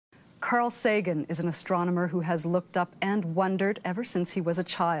Carl Sagan is an astronomer who has looked up and wondered ever since he was a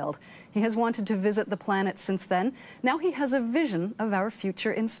child. He has wanted to visit the planet since then. Now he has a vision of our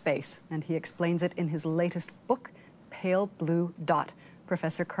future in space, and he explains it in his latest book, Pale Blue Dot.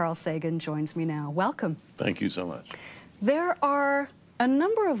 Professor Carl Sagan joins me now. Welcome. Thank you so much. There are a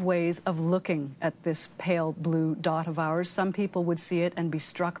number of ways of looking at this pale blue dot of ours. Some people would see it and be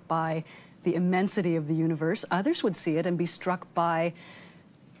struck by the immensity of the universe. Others would see it and be struck by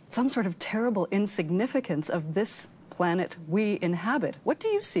some sort of terrible insignificance of this planet we inhabit. What do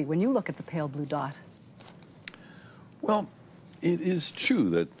you see when you look at the pale blue dot? Well, it is true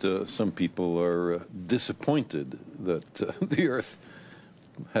that some people are disappointed that the Earth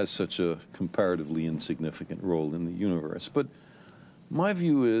has such a comparatively insignificant role in the universe. But my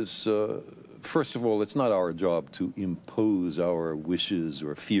view is, first of all, it's not our job to impose our wishes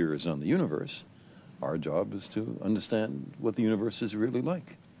or fears on the universe. Our job is to understand what the universe is really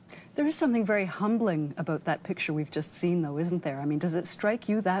like. There is something very humbling about that picture we've just seen, though, isn't there? I mean, does it strike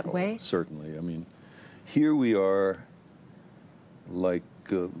you that way? Certainly. I mean, here we are like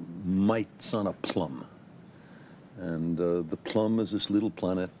mites on a plum. And the plum is this little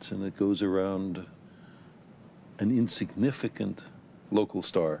planet, and it goes around an insignificant local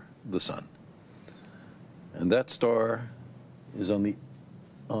star, the sun. And that star is on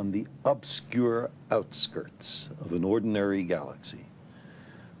the obscure outskirts of an ordinary galaxy,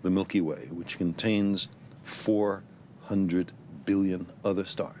 the Milky Way, which contains 400 billion other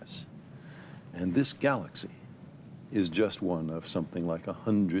stars. And this galaxy is just one of something like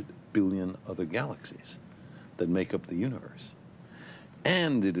 100 billion other galaxies that make up the universe.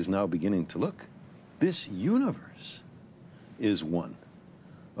 And it is now beginning to look, this universe is one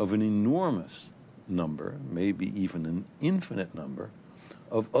of an enormous number, maybe even an infinite number,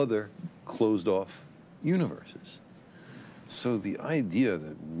 of other closed-off universes. So the idea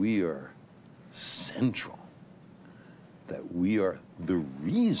that we are central, that we are the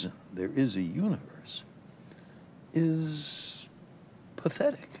reason there is a universe, is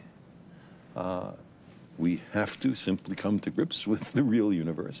pathetic. We have to simply come to grips with the real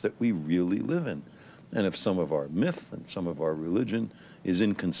universe that we really live in. And if some of our myth and some of our religion is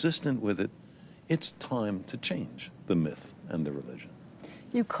inconsistent with it, it's time to change the myth and the religion.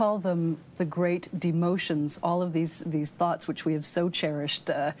 You call them the great demotions, all of these thoughts which we have so cherished.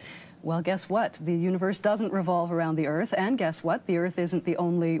 Well, guess what? The universe doesn't revolve around the Earth, and guess what? The Earth isn't the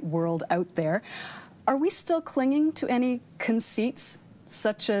only world out there. Are we still clinging to any conceits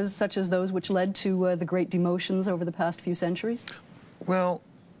such as those which led to the great demotions over the past few centuries? Well,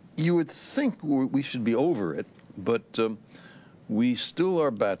 you would think we should be over it, but we still are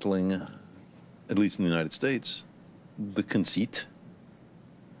battling, at least in the United States, the conceit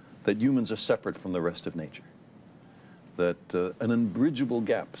that humans are separate from the rest of nature, that an unbridgeable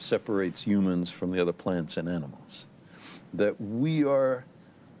gap separates humans from the other plants and animals, that we are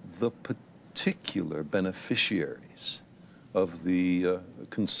the particular beneficiaries of the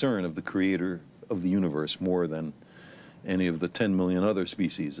concern of the creator of the universe more than any of the 10 million other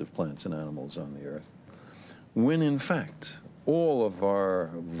species of plants and animals on the Earth, when in fact all of our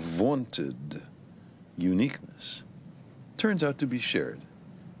vaunted uniqueness turns out to be shared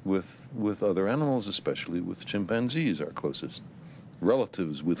with other animals, especially with chimpanzees, our closest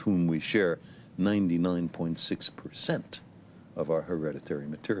relatives, with whom we share 99.6% of our hereditary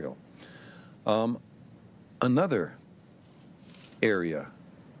material. Another area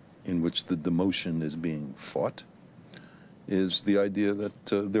in which the demotion is being fought is the idea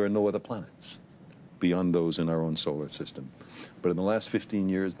that there are no other planets beyond those in our own solar system. But in the last 15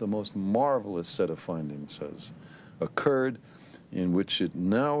 years, the most marvelous set of findings has occurred, in which it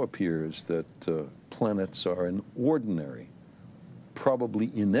now appears that planets are an ordinary, probably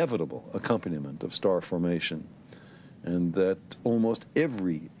inevitable accompaniment of star formation, and that almost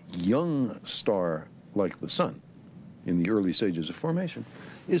every young star like the sun, in the early stages of formation,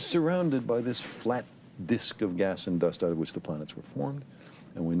 is surrounded by this flat disk of gas and dust out of which the planets were formed.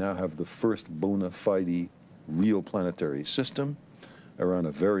 And we now have the first bona fide real planetary system around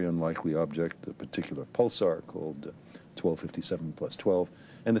a very unlikely object, a particular pulsar called 1257 plus 12.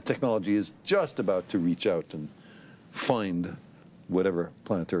 And the technology is just about to reach out and find whatever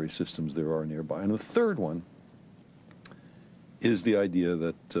planetary systems there are nearby. And the third one is the idea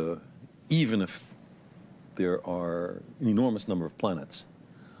that even if there are an enormous number of planets,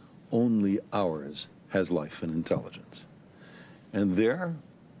 only ours has life and intelligence. And there,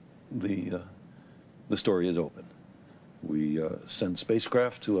 the story is open. We send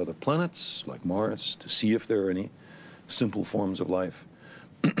spacecraft to other planets, like Mars, to see if there are any simple forms of life.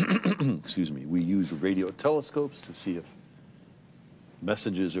 Excuse me. We use radio telescopes to see if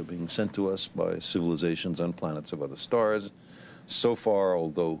Messages are being sent to us by civilizations on planets of other stars. So far,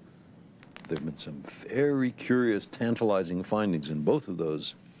 although there have been some very curious, tantalizing findings in both of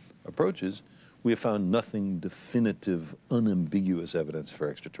those approaches, we have found nothing definitive, unambiguous evidence for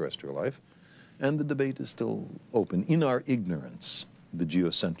extraterrestrial life, and the debate is still open. In our ignorance, the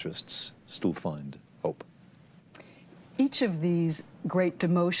geocentrists still find hope. Each of these great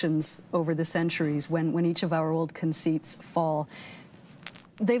demotions over the centuries, when each of our old conceits fall,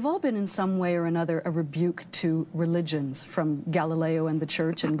 they've all been in some way or another a rebuke to religions, from Galileo and the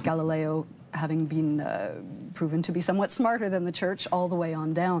Church, and Galileo having been proven to be somewhat smarter than the Church, all the way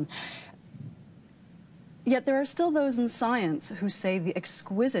on down. Yet there are still those in science who say the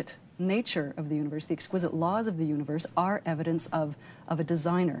exquisite nature of the universe, the exquisite laws of the universe, are evidence of a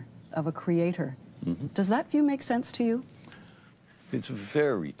designer, of a creator. Mm-hmm. Does that view make sense to you? It's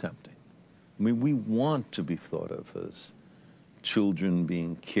very tempting. I mean, we want to be thought of as children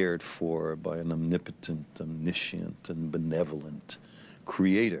being cared for by an omnipotent, omniscient, and benevolent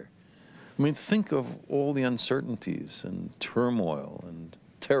creator. I mean, think of all the uncertainties and turmoil and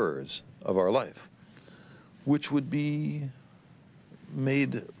terrors of our life, which would be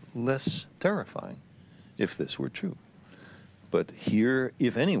made less terrifying if this were true. But here,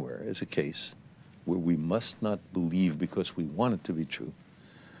 if anywhere, is a case where we must not believe because we want it to be true.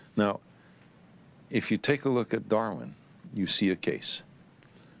 Now, if you take a look at Darwin, you see a case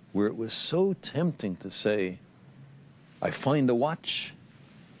where it was so tempting to say, I find a watch.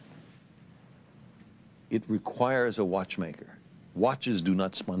 It requires a watchmaker. Watches do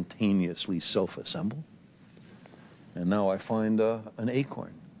not spontaneously self-assemble. And now I find an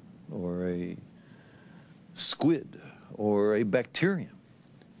acorn, or a squid, or a bacterium.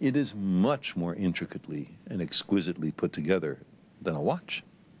 It is much more intricately and exquisitely put together than a watch.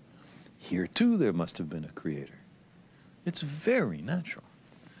 Here, too, there must have been a creator. It's very natural.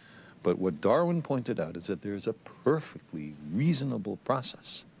 But what Darwin pointed out is that there's a perfectly reasonable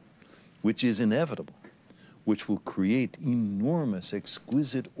process, which is inevitable, which will create enormous,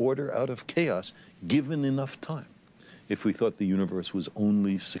 exquisite order out of chaos, given enough time. If we thought the universe was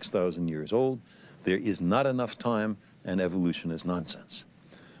only 6,000 years old, there is not enough time, and evolution is nonsense.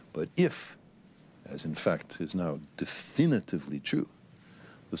 But if, as in fact is now definitively true,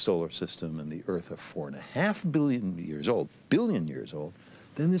 the solar system and the Earth are 4.5 billion years old,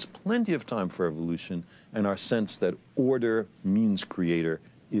 then there's plenty of time for evolution, and our sense that order means creator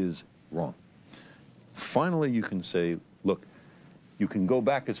is wrong. Finally, you can say, look, you can go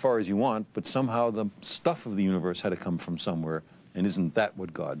back as far as you want, but somehow the stuff of the universe had to come from somewhere, and isn't that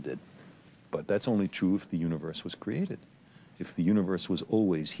what God did? But that's only true if the universe was created. If the universe was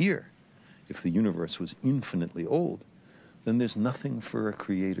always here, if the universe was infinitely old, then there's nothing for a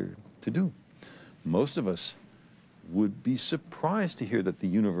creator to do. Most of us would be surprised to hear that the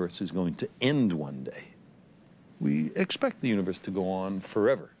universe is going to end one day. We expect the universe to go on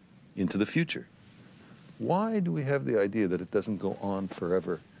forever into the future. Why do we have the idea that it doesn't go on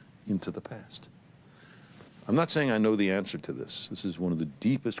forever into the past? I'm not saying I know the answer to this. This is one of the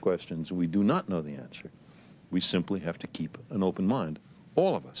deepest questions. We do not know the answer. We simply have to keep an open mind.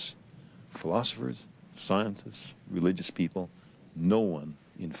 All of us, philosophers, scientists, religious people, no one,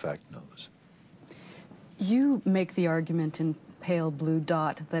 in fact, knows. You make the argument in Pale Blue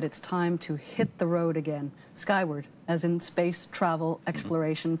Dot that it's time to hit the road again, skyward, as in space travel,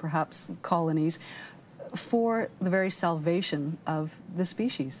 exploration, perhaps colonies, for the very salvation of the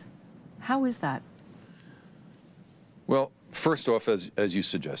species. How is that? Well, first off, as you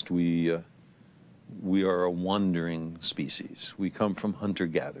suggest, we are a wandering species. We come from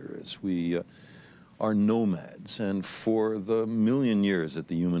hunter-gatherers. We are nomads, and for the million years that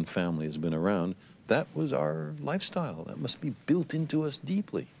the human family has been around, that was our lifestyle. That must be built into us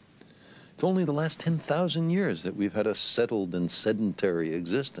deeply. It's only the last 10,000 years that we've had a settled and sedentary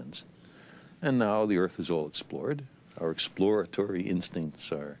existence. And now the Earth is all explored. Our exploratory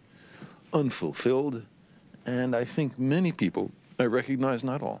instincts are unfulfilled. And I think many people, I recognize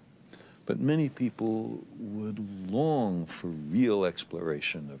not all, but many people would long for real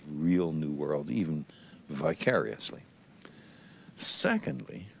exploration of real new worlds, even vicariously.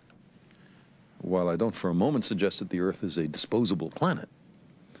 Secondly, while I don't for a moment suggest that the Earth is a disposable planet,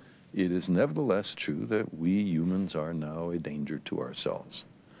 it is nevertheless true that we humans are now a danger to ourselves.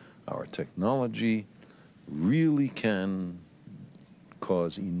 Our technology really can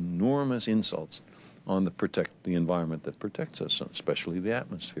cause enormous insults on the environment that protects us, especially the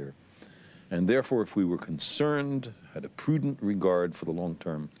atmosphere. And therefore, if we were concerned, had a prudent regard for the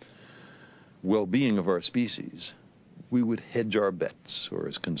long-term well-being of our species, we would hedge our bets, or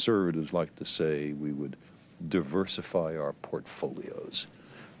as conservatives like to say, we would diversify our portfolios.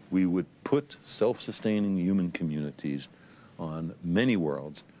 We would put self-sustaining human communities on many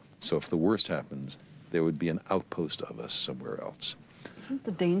worlds, so if the worst happens, there would be an outpost of us somewhere else. Isn't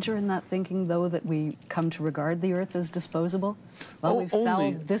the danger in that thinking, though, that we come to regard the Earth as disposable? Well, we've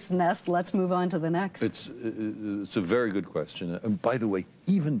fouled this nest, let's move on to the next. It's a very good question. And by the way,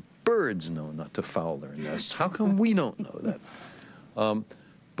 even birds know not to foul their nests. How come we don't know that?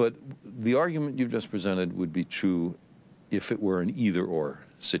 But the argument you've just presented would be true if it were an either-or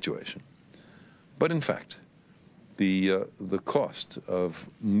situation. But in fact, the cost of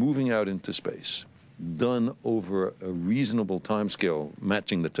moving out into space, done over a reasonable timescale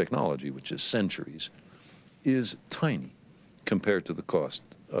matching the technology, which is centuries, is tiny compared to the cost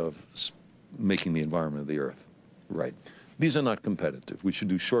of making the environment of the Earth right. These are not competitive. We should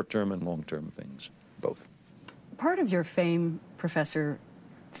do short-term and long-term things, both. Part of your fame, Professor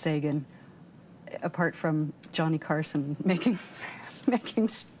Sagan, apart from Johnny Carson making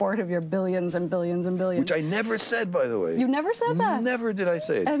sport of your billions and billions and billions. Which I never said, by the way. You never said that? Never did I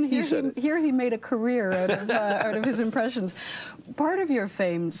say it. And he said it. Here he made a career out of his impressions. Part of your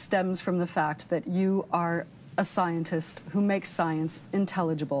fame stems from the fact that you are a scientist who makes science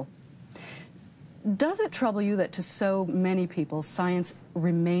intelligible. Does it trouble you that to so many people, science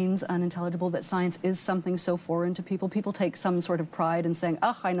remains unintelligible, that science is something so foreign to people? People take some sort of pride in saying,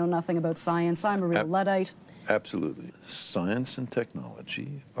 oh, I know nothing about science, I'm a real Luddite. Absolutely. Science and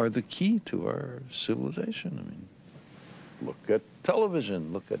technology are the key to our civilization. I mean, look at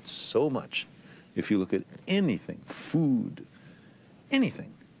television, look at so much. If you look at anything, food,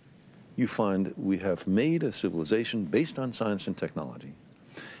 anything, you find we have made a civilization based on science and technology,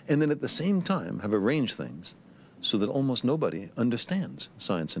 and then at the same time have arranged things so that almost nobody understands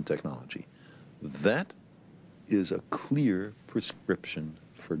science and technology. That is a clear prescription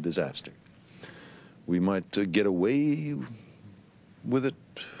for disaster. We might get away with it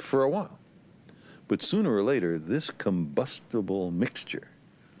for a while, but sooner or later, this combustible mixture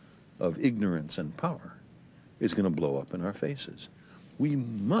of ignorance and power is going to blow up in our faces. We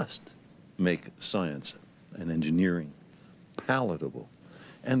must make science and engineering palatable.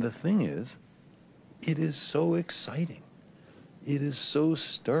 And the thing is, it is so exciting. It is so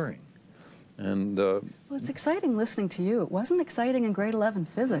stirring. And well, it's exciting listening to you. It wasn't exciting in grade 11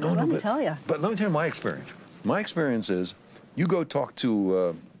 physics, let me tell you. But let me tell you my experience. My experience is, you go talk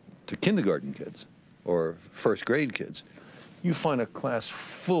to kindergarten kids or first grade kids, you find a class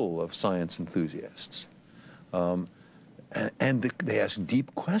full of science enthusiasts. And they ask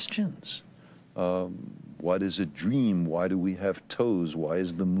deep questions. What is a dream? Why do we have toes? Why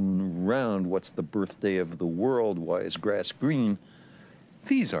is the moon round? What's the birthday of the world? Why is grass green?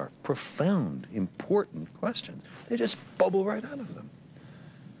 These are profound, important questions. They just bubble right out of them.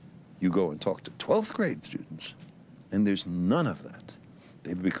 You go and talk to 12th grade students, and there's none of that.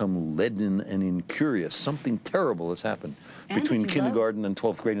 They've become leaden and incurious. Something terrible has happened between kindergarten and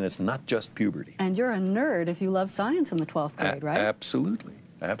 12th grade, and it's not just puberty. And you're a nerd if you love science in the 12th grade, right? Absolutely,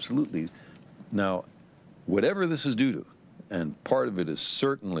 absolutely. Now, whatever this is due to, and part of it is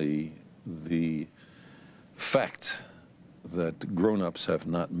certainly the fact that grown-ups have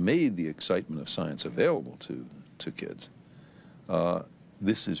not made the excitement of science available to kids,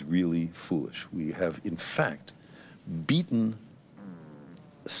 this is really foolish. We have, in fact, beaten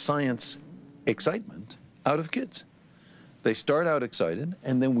science excitement out of kids. They start out excited,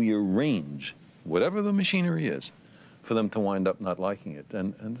 and then we arrange whatever the machinery is for them to wind up not liking it.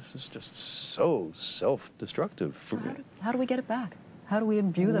 And this is just so self-destructive for me. How do we get it back? How do we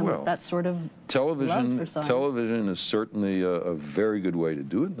imbue them with that sort of love for science? Television is certainly a very good way to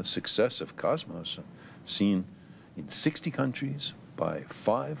do it. The success of Cosmos, seen in 60 countries by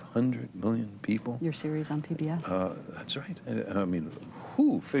 500 million people. Your series on PBS. That's right. I mean,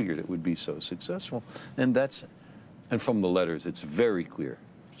 who figured it would be so successful? And from the letters, it's very clear,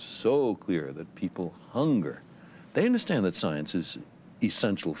 so clear that people hunger. They understand that science is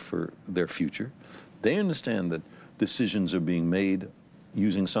essential for their future. They understand that decisions are being made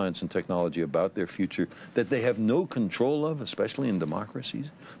using science and technology about their future that they have no control of, especially in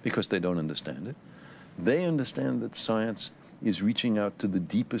democracies, because they don't understand it. They understand that science is reaching out to the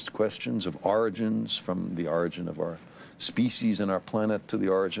deepest questions of origins, from the origin of our species and our planet to the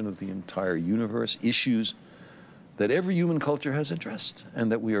origin of the entire universe, issues that every human culture has addressed and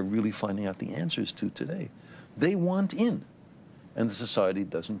that we are really finding out the answers to today. They want in, and the society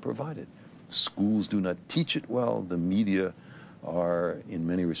doesn't provide it. Schools do not teach it well. The media are, in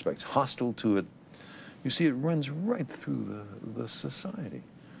many respects, hostile to it. You see, it runs right through the society.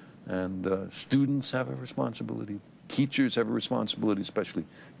 And students have a responsibility. Teachers have a responsibility, especially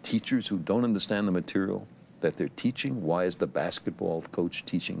teachers who don't understand the material that they're teaching? Why is the basketball coach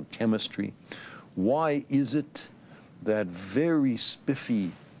teaching chemistry? Why is it that very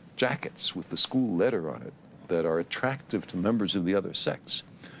spiffy jackets with the school letter on it that are attractive to members of the other sex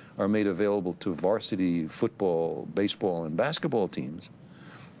are made available to varsity football, baseball, and basketball teams,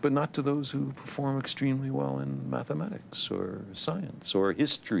 but not to those who perform extremely well in mathematics or science or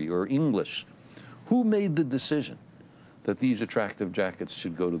history or English? Who made the decision that these attractive jackets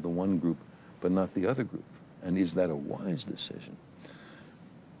should go to the one group but not the other group? And is that a wise decision?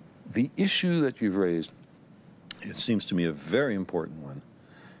 The issue that you've raised, it seems to me a very important one.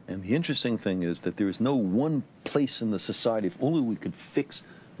 And the interesting thing is that there is no one place in the society, if only we could fix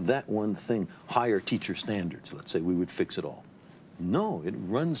that one thing, higher teacher standards, let's say, we would fix it all. No, it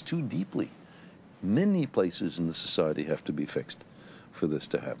runs too deeply. Many places in the society have to be fixed for this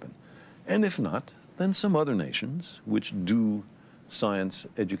to happen. And if not, then some other nations which do science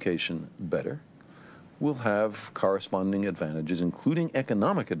education better will have corresponding advantages, including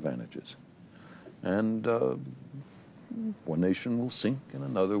economic advantages. And one nation will sink and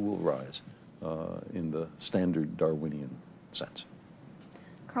another will rise in the standard Darwinian sense.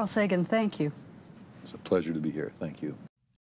 Carl Sagan, thank you. It's a pleasure to be here. Thank you.